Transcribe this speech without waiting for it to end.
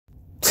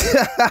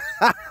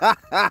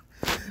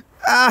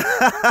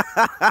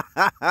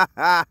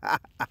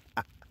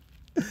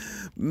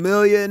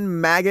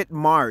Million Maggot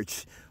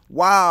March.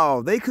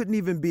 Wow, they couldn't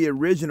even be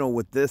original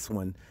with this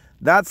one.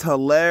 That's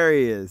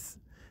hilarious.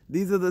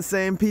 These are the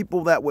same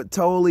people that would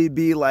totally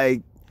be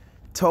like,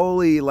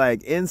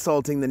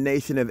 insulting the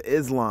Nation of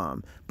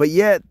Islam. But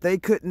yet they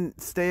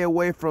couldn't stay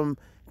away from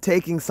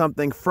taking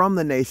something from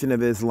the Nation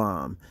of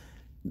Islam.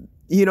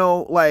 You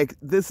know, like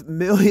this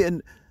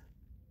Million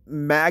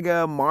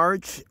MAGA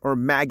March or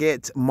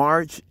Maggot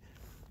March,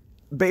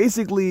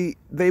 basically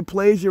they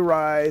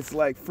plagiarize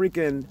like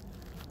freaking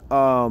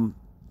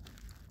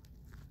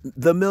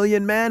the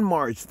Million Man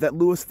March that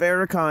Louis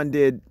Farrakhan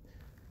did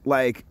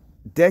like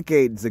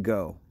decades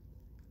ago.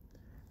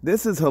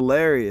 This is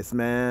hilarious,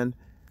 man.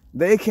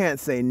 They can't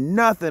say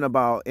nothing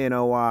about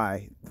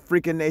NOI.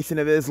 Freaking Nation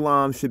of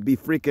Islam should be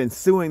freaking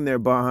suing their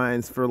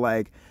behinds for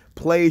like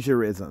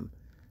plagiarism.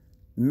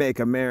 Make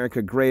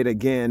America great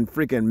again.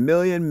 Freaking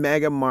Million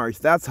Mega March.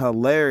 That's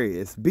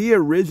hilarious. Be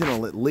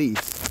original at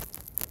least.